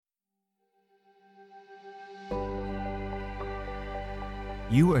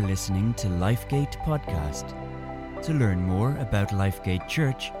You are listening to Lifegate Podcast. To learn more about Lifegate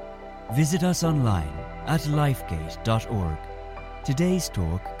Church, visit us online at lifegate.org. Today's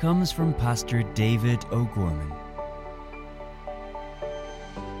talk comes from Pastor David O'Gorman.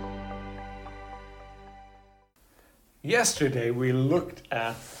 Yesterday we looked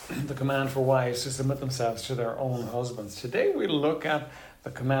at the command for wives to submit themselves to their own husbands. Today we look at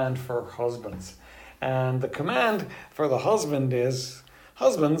the command for husbands. And the command for the husband is,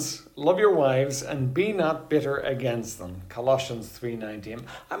 husbands, love your wives and be not bitter against them. Colossians 3:19.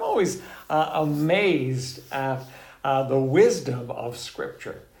 I'm always amazed at the wisdom of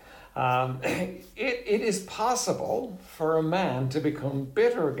Scripture. It is possible for a man to become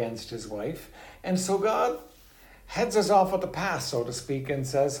bitter against his wife, and so God heads us off at the pass, so to speak, and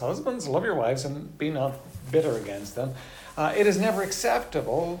says, husbands, love your wives and be not bitter against them. It is never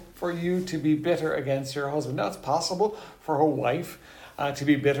acceptable for you to be bitter against your husband. Now, it's possible for a wife to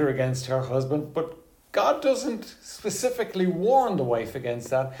be bitter against her husband, but God doesn't specifically warn the wife against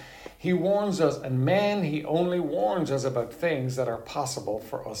that. He warns us, and men, he only warns us about things that are possible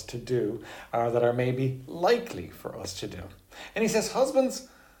for us to do, or that are maybe likely for us to do. And he says, husbands,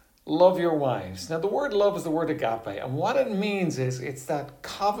 love your wives. Now, the word love is the word agape, and what it means is it's that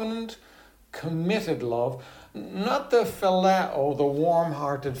covenant, committed love, not the phileo, the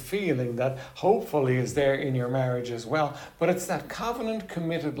warm-hearted feeling that hopefully is there in your marriage as well, but it's that covenant,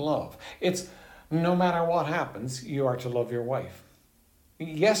 committed love. It's no matter what happens, you are to love your wife.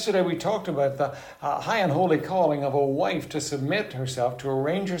 Yesterday we talked about the high and holy calling of a wife to submit herself, to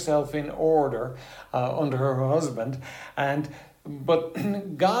arrange herself in order under her husband,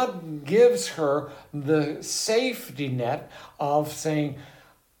 but God gives her the safety net of saying,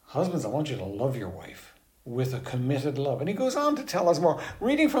 husbands, I want you to love your wife with a committed love. And he goes on to tell us more,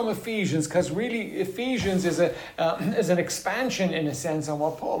 reading from Ephesians, because really Ephesians is an expansion in a sense on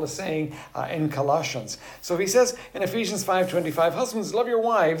what Paul is saying in Colossians. So he says in Ephesians 5:25, husbands, love your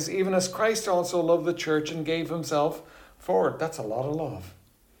wives, even as Christ also loved the church and gave himself for it. That's a lot of love.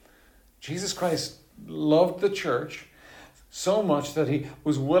 Jesus Christ loved the church so much that he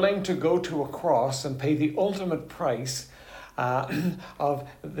was willing to go to a cross and pay the ultimate price of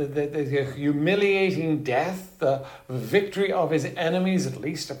the humiliating death, the victory of his enemies, at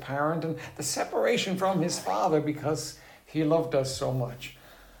least apparent, and the separation from his Father because he loved us so much.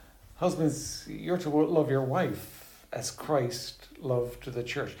 Husbands, you're to love your wife as Christ loved the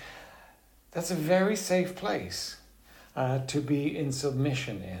church. That's a very safe place to be in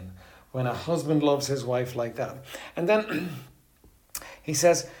submission in, when a husband loves his wife like that. And then he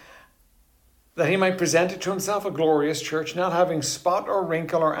says that he might present it to himself a glorious church, not having spot or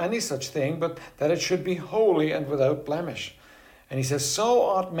wrinkle or any such thing, but that it should be holy and without blemish. And he says, so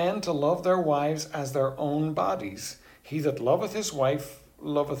ought men to love their wives as their own bodies. He that loveth his wife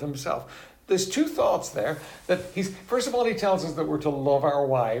loveth himself. There's two thoughts there. First of all, he tells us that we're to love our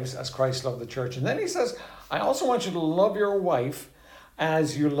wives as Christ loved the church. And then he says, I also want you to love your wife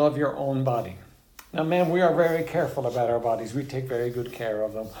as you love your own body. Now, men, we are very careful about our bodies. We take very good care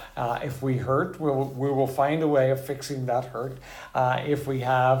of them. If we hurt, we will find a way of fixing that hurt. If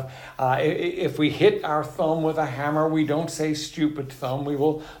we hit our thumb with a hammer, we don't say stupid thumb. We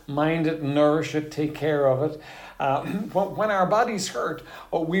will mind it, nourish it, take care of it. When our bodies hurt,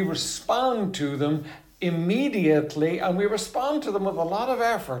 we respond to them immediately, and we respond to them with a lot of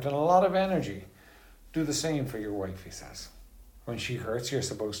effort and a lot of energy. Do the same for your wife, he says. When she hurts, you're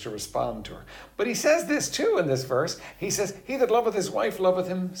supposed to respond to her. But he says this too in this verse. He says, he that loveth his wife loveth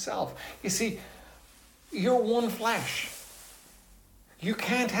himself. You see, you're one flesh. You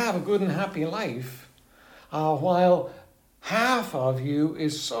can't have a good and happy life while half of you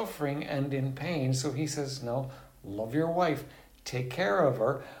is suffering and in pain. So he says, no, love your wife. Take care of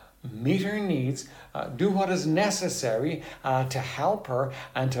her. Meet her needs, do what is necessary to help her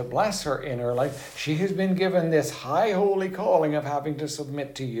and to bless her in her life. She has been given this high holy calling of having to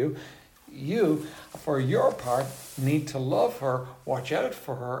submit to you. You, for your part, need to love her, watch out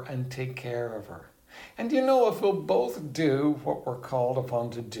for her, and take care of her. And you know, if we'll both do what we're called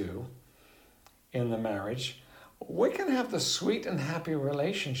upon to do in the marriage, we can have the sweet and happy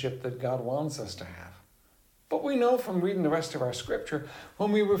relationship that God wants us to have. But we know from reading the rest of our scripture,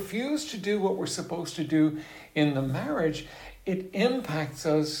 when we refuse to do what we're supposed to do in the marriage, it impacts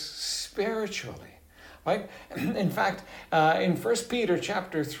us spiritually, right? In fact, in 1 Peter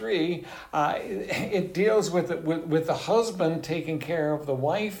chapter 3, it deals with the husband taking care of the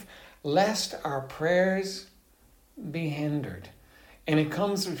wife, lest our prayers be hindered. And it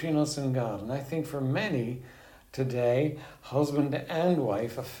comes between us and God. And I think for many, today, husband and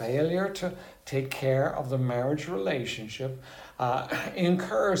wife, a failure to take care of the marriage relationship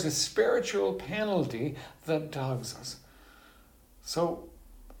incurs a spiritual penalty that dogs us. So,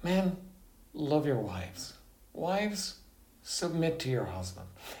 men, love your wives. Wives, submit to your husband.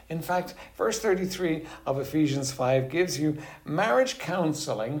 In fact, verse 33 of Ephesians 5 gives you marriage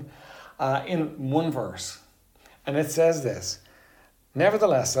counseling in one verse. And it says this: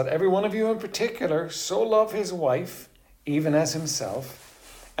 "Nevertheless, let every one of you in particular so love his wife, even as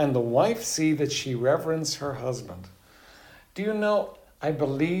himself, and the wife see that she reverence her husband." Do you know, I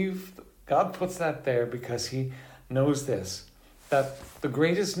believe God puts that there because he knows this, that the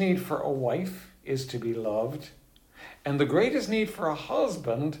greatest need for a wife is to be loved, and the greatest need for a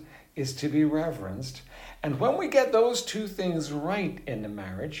husband is to be reverenced. And when we get those two things right in the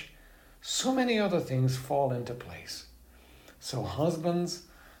marriage, so many other things fall into place. So husbands,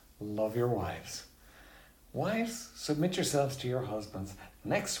 love your wives. Wives, submit yourselves to your husbands.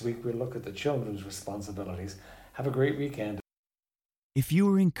 Next week, we'll look at the children's responsibilities. Have a great weekend. If you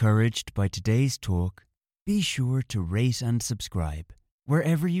were encouraged by today's talk, be sure to rate and subscribe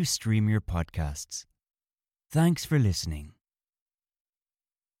wherever you stream your podcasts. Thanks for listening.